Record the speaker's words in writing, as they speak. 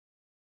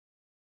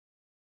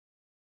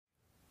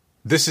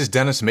This is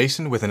Dennis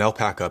Mason with an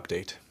LPAC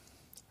update.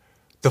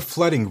 The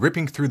flooding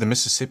ripping through the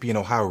Mississippi and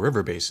Ohio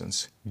River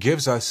basins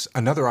gives us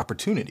another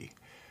opportunity.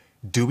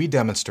 Do we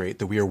demonstrate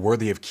that we are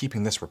worthy of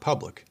keeping this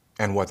republic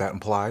and what that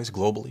implies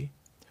globally?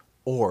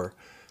 Or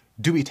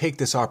do we take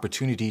this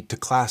opportunity to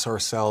class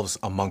ourselves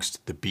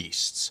amongst the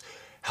beasts,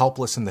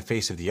 helpless in the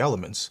face of the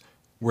elements,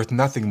 worth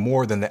nothing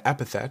more than the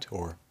epithet,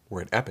 or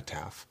word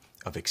epitaph,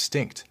 of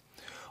extinct,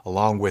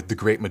 along with the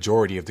great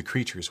majority of the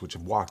creatures which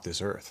have walked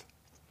this earth?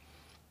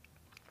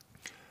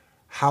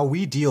 How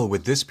we deal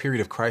with this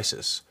period of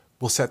crisis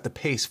will set the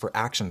pace for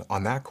action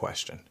on that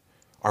question.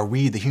 Are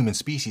we, the human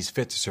species,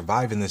 fit to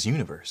survive in this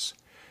universe?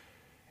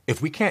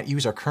 If we can't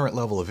use our current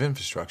level of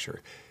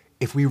infrastructure,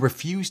 if we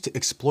refuse to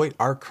exploit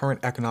our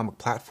current economic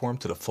platform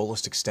to the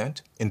fullest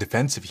extent in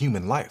defense of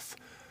human life,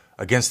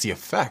 against the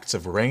effects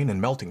of rain and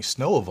melting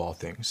snow of all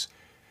things,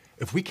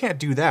 if we can't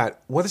do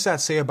that, what does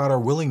that say about our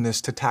willingness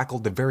to tackle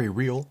the very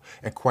real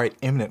and quite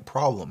imminent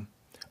problem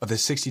of the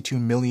 62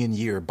 million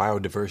year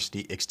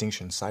biodiversity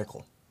extinction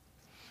cycle?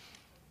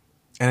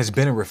 And it's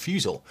been a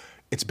refusal.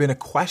 It's been a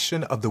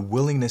question of the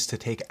willingness to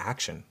take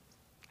action.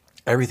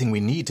 Everything we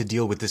need to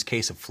deal with this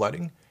case of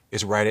flooding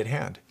is right at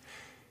hand.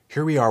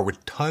 Here we are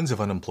with tons of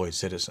unemployed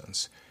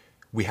citizens.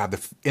 We have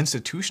the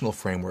institutional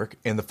framework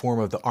in the form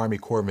of the Army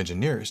Corps of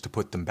Engineers to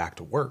put them back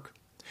to work.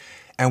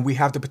 And we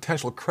have the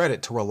potential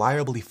credit to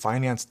reliably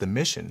finance the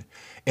mission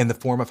in the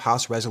form of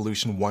House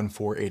Resolution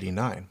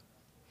 1489.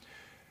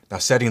 Now,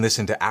 setting this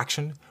into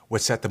action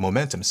would set the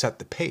momentum, set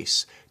the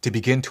pace to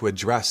begin to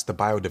address the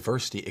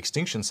biodiversity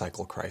extinction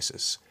cycle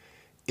crisis,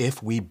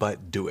 if we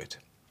but do it.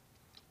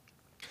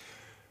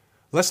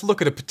 Let's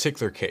look at a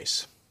particular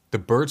case, the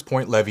Birds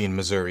Point Levee in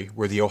Missouri,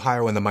 where the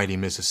Ohio and the mighty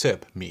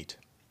Mississippi meet.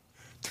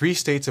 3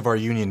 states of our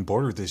union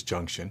border this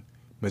junction: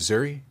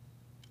 Missouri,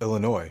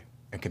 Illinois,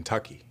 and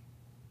Kentucky.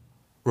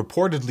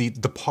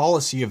 Reportedly, the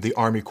policy of the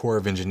Army Corps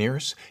of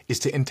Engineers is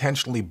to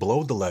intentionally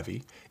blow the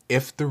levee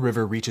if the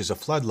river reaches a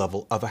flood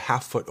level of a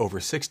half foot over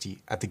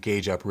 60 at the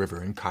Gauge Up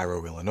River in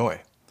Cairo,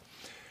 Illinois.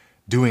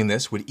 Doing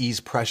this would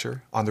ease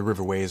pressure on the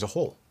riverway as a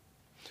whole.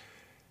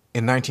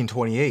 In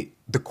 1928,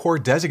 the Corps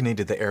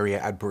designated the area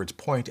at Birds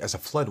Point as a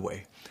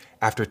floodway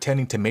after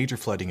attending to major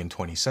flooding in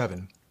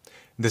 27.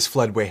 This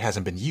floodway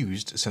hasn't been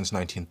used since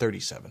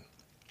 1937.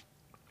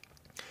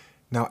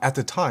 Now, at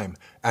the time,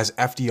 as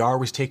FDR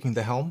was taking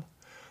the helm,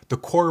 the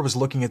Corps was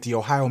looking at the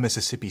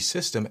Ohio-Mississippi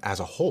system as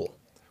a whole,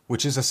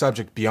 which is a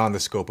subject beyond the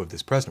scope of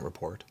this present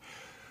report,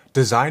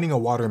 designing a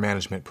water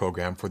management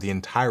program for the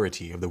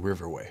entirety of the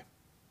riverway.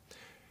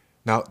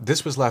 Now,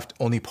 this was left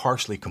only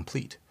partially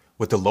complete,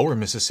 with the lower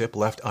Mississippi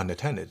left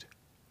unattended.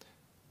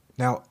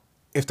 Now,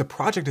 if the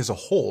project as a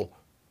whole,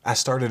 as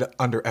started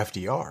under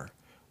FDR,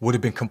 would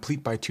have been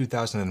complete by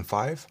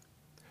 2005,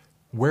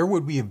 where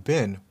would we have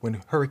been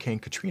when Hurricane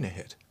Katrina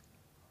hit?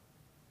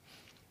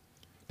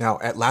 Now,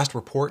 at last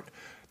report,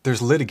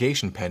 there's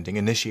litigation pending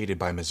initiated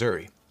by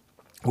Missouri,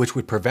 which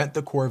would prevent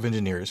the Corps of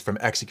Engineers from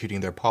executing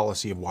their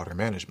policy of water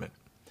management.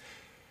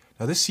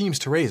 Now, this seems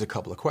to raise a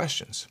couple of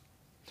questions.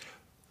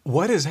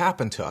 What has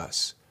happened to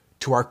us,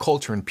 to our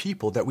culture and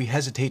people, that we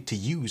hesitate to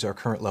use our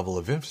current level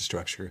of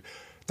infrastructure,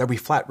 that we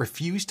flat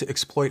refuse to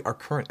exploit our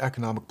current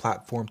economic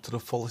platform to the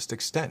fullest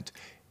extent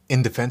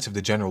in defense of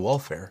the general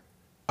welfare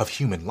of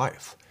human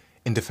life,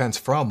 in defense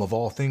from, of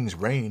all things,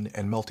 rain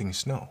and melting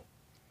snow?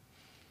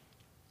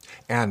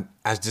 And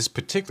as this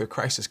particular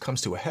crisis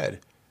comes to a head,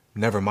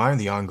 never mind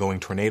the ongoing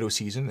tornado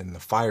season and the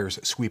fires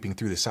sweeping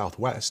through the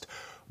Southwest,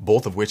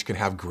 both of which can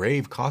have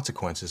grave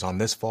consequences on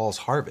this fall's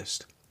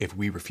harvest if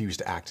we refuse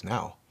to act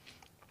now.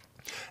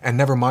 And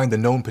never mind the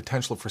known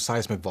potential for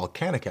seismic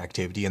volcanic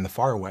activity in the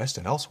far west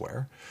and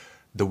elsewhere,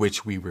 the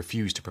which we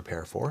refuse to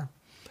prepare for.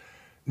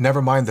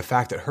 Never mind the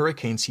fact that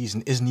hurricane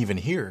season isn't even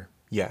here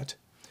yet,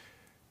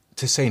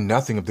 to say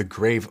nothing of the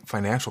grave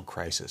financial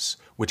crisis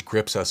which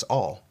grips us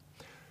all.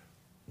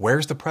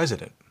 Where's the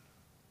president?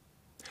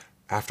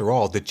 After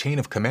all, the chain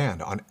of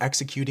command on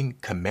executing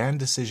command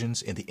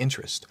decisions in the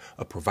interest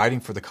of providing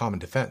for the common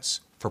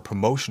defense, for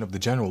promotion of the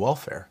general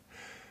welfare,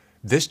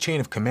 this chain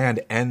of command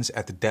ends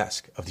at the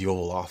desk of the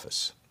Oval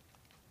Office.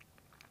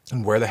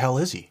 And where the hell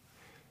is he?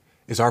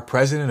 Is our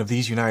president of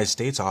these United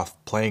States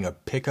off playing a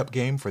pickup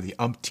game for the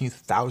umpteenth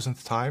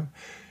thousandth time?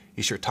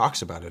 He sure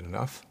talks about it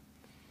enough.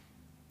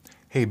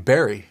 Hey,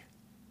 Barry,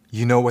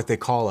 you know what they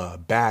call a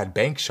bad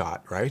bank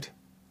shot, right?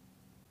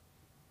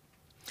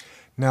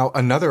 Now,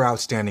 another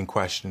outstanding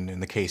question in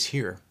the case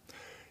here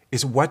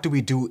is, what do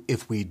we do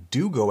if we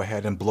do go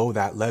ahead and blow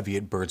that levee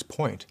at Birds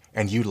Point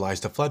and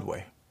utilize the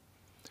floodway?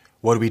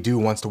 What do we do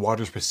once the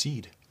waters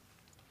recede?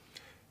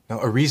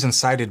 Now, a reason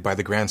cited by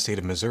the Grand State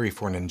of Missouri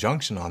for an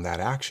injunction on that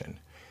action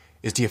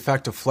is the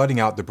effect of flooding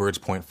out the Birds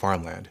Point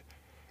farmland,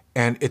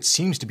 and it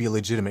seems to be a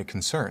legitimate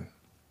concern.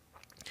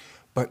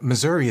 But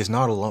Missouri is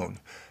not alone.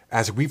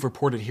 As we've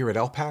reported here at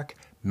LPAC,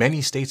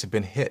 many states have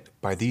been hit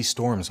by these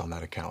storms on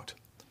that account.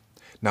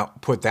 Now,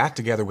 put that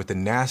together with the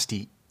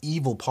nasty,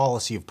 evil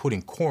policy of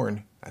putting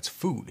corn, that's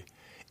food,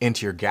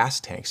 into your gas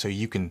tank so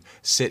you can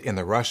sit in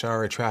the rush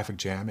hour traffic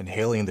jam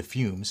inhaling the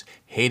fumes,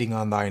 hating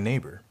on thy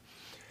neighbor.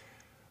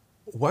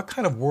 What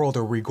kind of world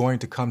are we going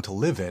to come to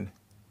live in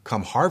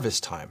come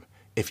harvest time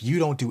if you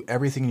don't do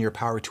everything in your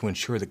power to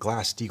ensure that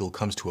Glass-Steagall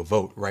comes to a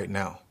vote right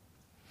now?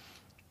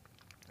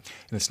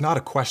 And it's not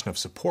a question of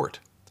support.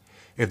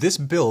 If this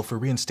bill for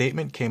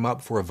reinstatement came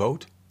up for a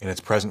vote in its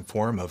present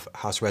form of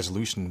House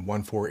Resolution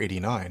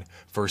 1489,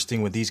 first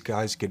thing when these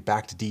guys get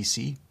back to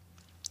D.C.,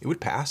 it would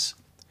pass.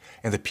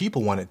 And the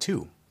people want it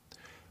too.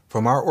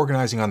 From our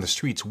organizing on the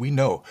streets, we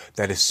know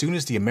that as soon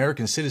as the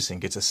American citizen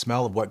gets a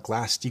smell of what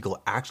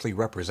Glass-Steagall actually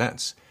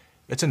represents,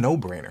 it's a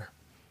no-brainer.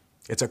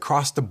 It's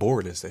across the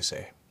board, as they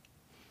say.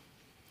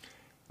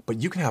 But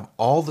you can have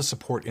all the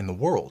support in the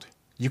world.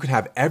 You can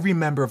have every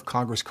member of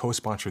Congress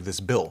co-sponsor this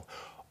bill.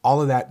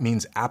 All of that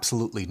means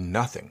absolutely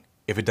nothing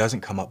if it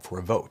doesn't come up for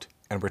a vote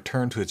and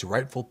return to its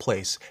rightful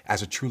place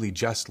as a truly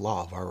just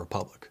law of our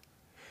republic.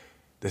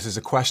 This is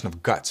a question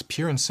of guts,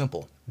 pure and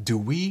simple. Do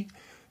we,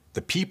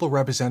 the people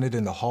represented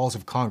in the halls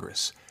of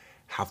Congress,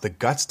 have the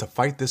guts to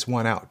fight this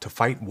one out, to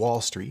fight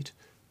Wall Street,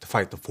 to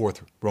fight the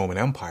Fourth Roman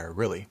Empire,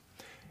 really,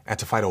 and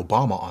to fight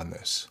Obama on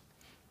this?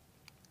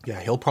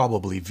 Yeah, he'll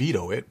probably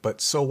veto it,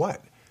 but so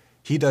what?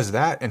 He does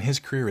that and his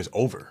career is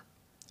over.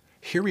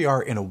 Here we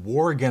are in a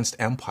war against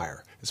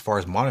empire, as far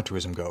as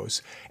monetarism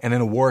goes, and in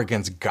a war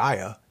against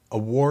Gaia, a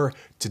war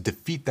to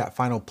defeat that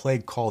final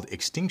plague called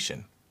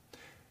extinction.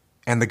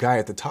 And the guy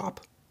at the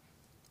top?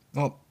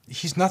 Well,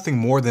 he's nothing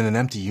more than an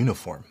empty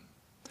uniform.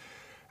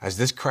 As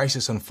this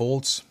crisis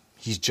unfolds,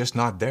 he's just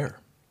not there.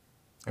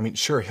 I mean,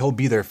 sure, he'll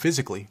be there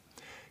physically.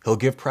 He'll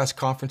give press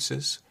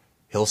conferences.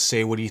 He'll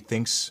say what he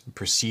thinks,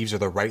 perceives are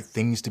the right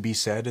things to be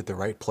said at the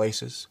right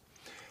places.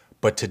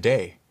 But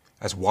today,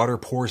 as water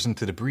pours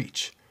into the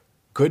breach,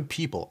 good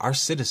people, our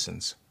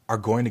citizens, are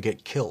going to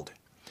get killed.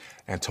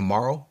 And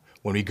tomorrow,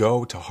 when we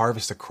go to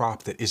harvest a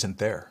crop that isn't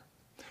there,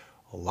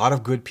 a lot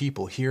of good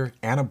people here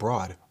and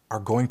abroad are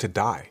going to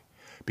die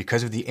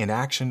because of the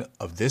inaction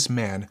of this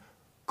man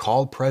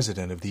called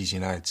President of these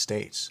United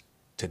States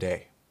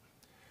today.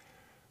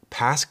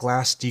 Pass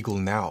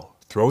Glass-Steagall now.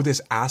 Throw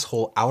this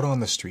asshole out on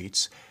the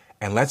streets,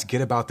 and let's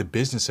get about the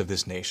business of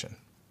this nation.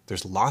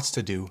 There's lots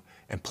to do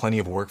and plenty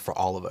of work for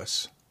all of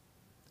us.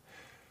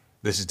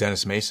 This is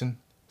Dennis Mason,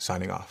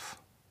 signing off.